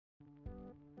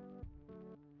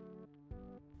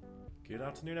Good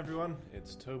afternoon everyone,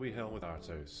 it's Toby Hill with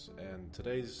Artos, and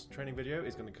today's training video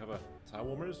is going to cover towel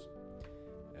warmers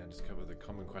and just cover the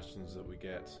common questions that we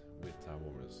get with towel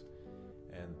warmers.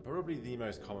 And probably the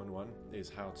most common one is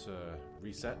how to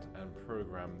reset and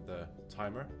program the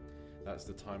timer. That's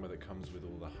the timer that comes with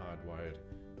all the hardwired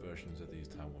versions of these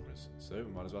towel warmers. So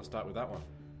we might as well start with that one.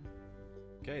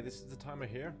 Okay, this is the timer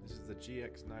here. This is the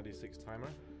GX96 timer.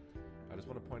 I just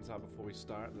want to point out before we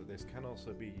start that this can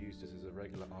also be used as a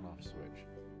regular on-off switch.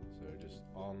 So just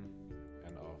on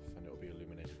and off, and it will be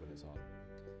illuminated when it's on.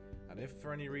 And if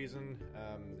for any reason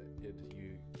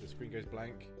the screen goes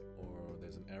blank or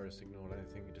there's an error signal or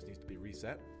anything, it just needs to be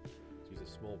reset. Just use a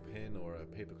small pin or a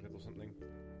paper clip or something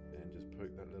and just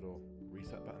poke that little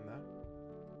reset button there,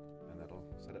 and that'll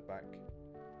set it back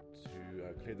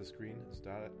to clear the screen and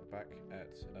start it back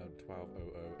at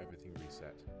 12:00, everything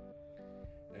reset.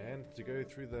 And to go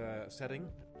through the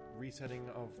resetting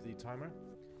of the timer,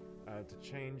 to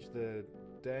change the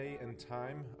day and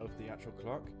time of the actual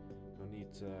clock, you'll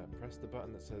need to press the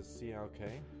button that says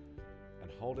CLK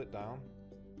and hold it down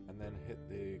and then hit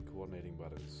the coordinating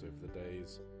buttons. So for the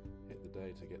days, hit the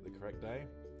day to get the correct day,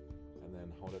 and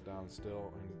then hold it down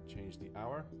still and change the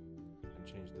hour and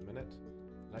change the minute,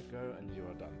 let go, and you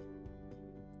are done.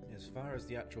 As far as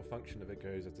the actual function of it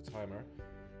goes as the timer,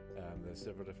 there's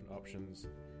several different options.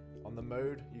 On the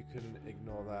mode, you can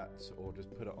ignore that or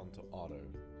just put it onto auto.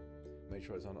 Make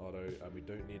sure it's on auto. We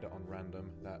don't need it on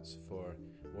random. That's for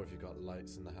more if you've got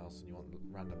lights in the house and you want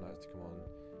random lights to come on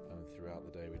throughout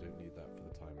the day. We don't need that for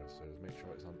the timer. So just make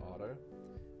sure it's on auto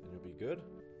and you'll be good.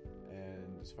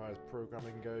 And as far as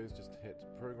programming goes, just hit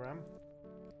program.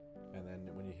 And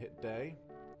then when you hit day,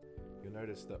 you'll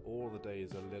notice that all the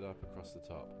days are lit up across the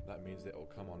top. That means that it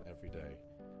will come on every day.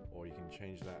 Or you can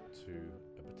change that to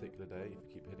a particular day if you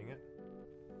keep hitting it.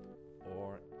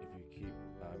 Or if you keep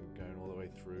going all the way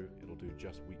through, it'll do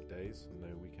just weekdays, no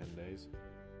weekend days.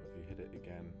 If you hit it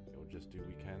again, it will just do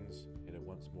weekends. Hit it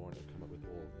once more and it'll come up with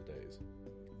all the days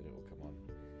that it will come on.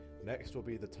 Next will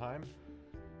be the time.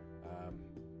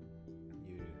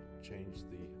 You change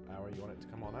the hour you want it to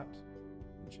come on at,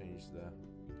 and change the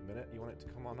minute you want it to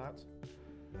come on at.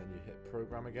 And then you hit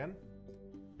program again.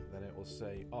 Then it will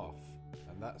say off,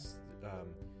 and that's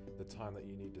the time that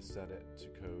you need to set it to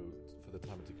code for the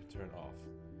timer to turn off.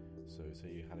 So say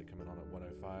you had it coming on at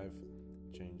 1:05,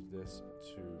 change this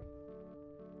to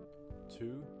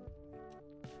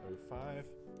 2:05,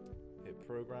 hit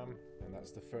program, and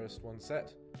that's the first one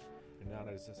set. And now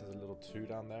notice this has a little 2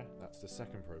 down there, that's the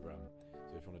second program.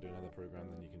 So if you want to do another program,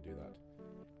 then you can do that.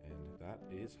 And that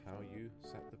is how you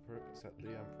set the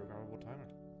programmable timer.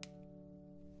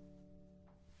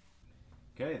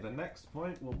 Okay, the next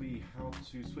point will be how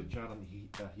to switch out on the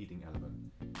heating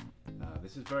element.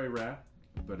 This is very rare,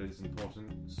 but it is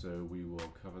important, so we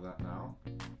will cover that now.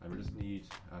 And we just need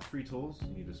 3 tools.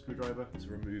 You need a screwdriver to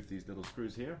remove these little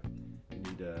screws here. You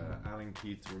need an Allen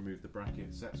key to remove the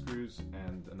bracket set screws,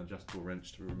 and an adjustable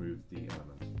wrench to remove the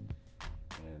element.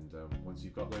 And once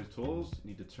you've got those tools, you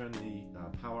need to turn the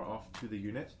power off to the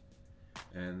unit.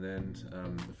 And then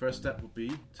the first step will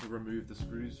be to remove the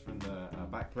screws from the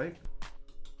back plate.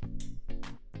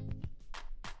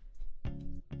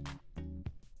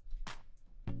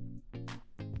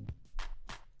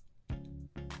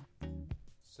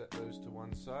 Set those to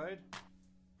one side,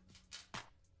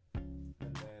 and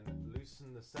then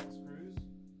loosen the set screws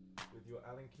with your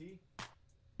Allen key,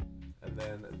 and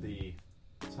then the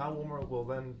towel warmer will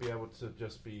then be able to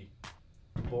just be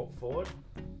brought forward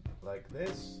like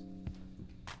this,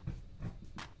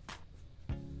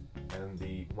 and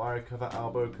the wire cover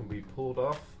elbow can be pulled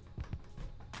off,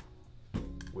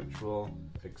 which will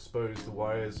expose the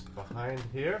wires behind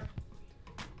here,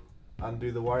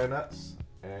 undo the wire nuts,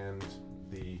 and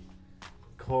the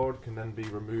cord can then be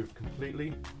removed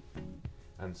completely,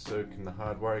 and so can the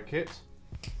hardwire kit.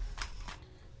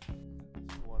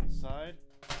 To one side,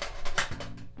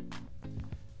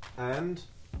 and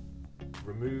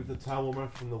remove the towel warmer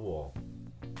from the wall.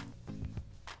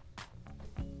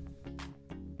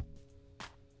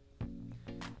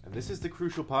 And this is the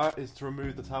crucial part, is to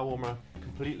remove the towel warmer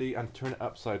completely and turn it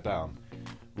upside down.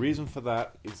 Reason for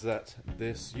that is that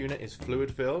this unit is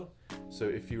fluid filled, so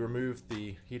if you remove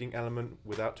the heating element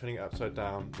without turning it upside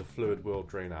down, the fluid will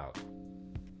drain out.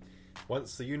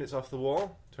 Once the unit's off the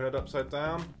wall, turn it upside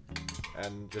down,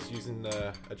 and just using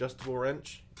the adjustable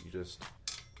wrench, you just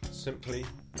simply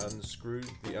unscrew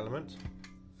the element.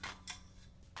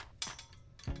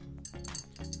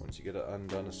 Once you get it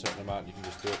undone a certain amount, you can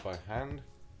just do it by hand.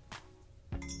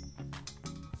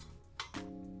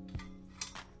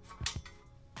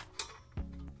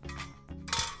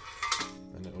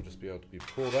 be able to be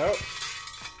pulled out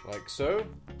like so.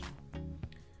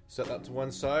 Set that to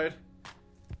one side,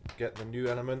 get the new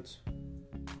element,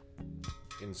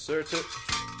 insert it,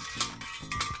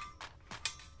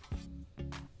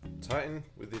 tighten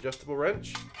with the adjustable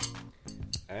wrench,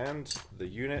 and the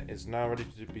unit is now ready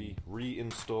to be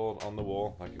reinstalled on the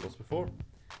wall like it was before.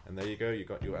 And there you go, you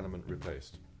got your element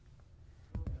replaced.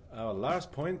 Our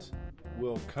last point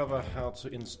will cover how to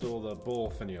install the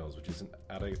ball finials, which is an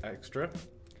added extra.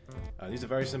 These are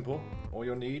very simple. All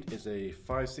you'll need is a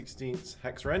 5/16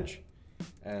 hex wrench,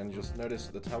 and you'll notice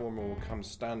that the towel warmer will come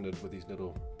standard with these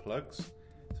little plugs,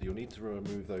 so you'll need to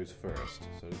remove those first.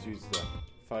 So just use the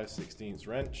 5/16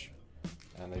 wrench,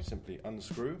 and they simply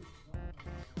unscrew.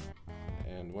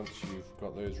 And once you've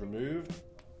got those removed,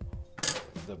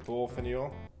 the ball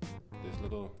finial, this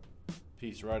little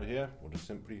piece right here, will just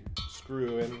simply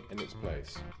screw in its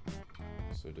place.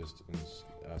 So just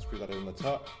screw that in the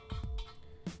top,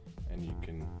 and you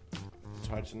can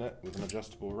tighten it with an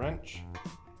adjustable wrench.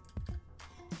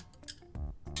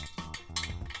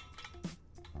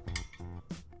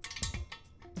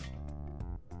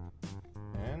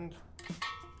 And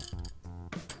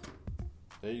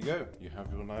there you go, you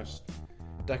have your nice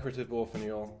decorative ball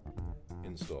finial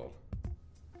installed.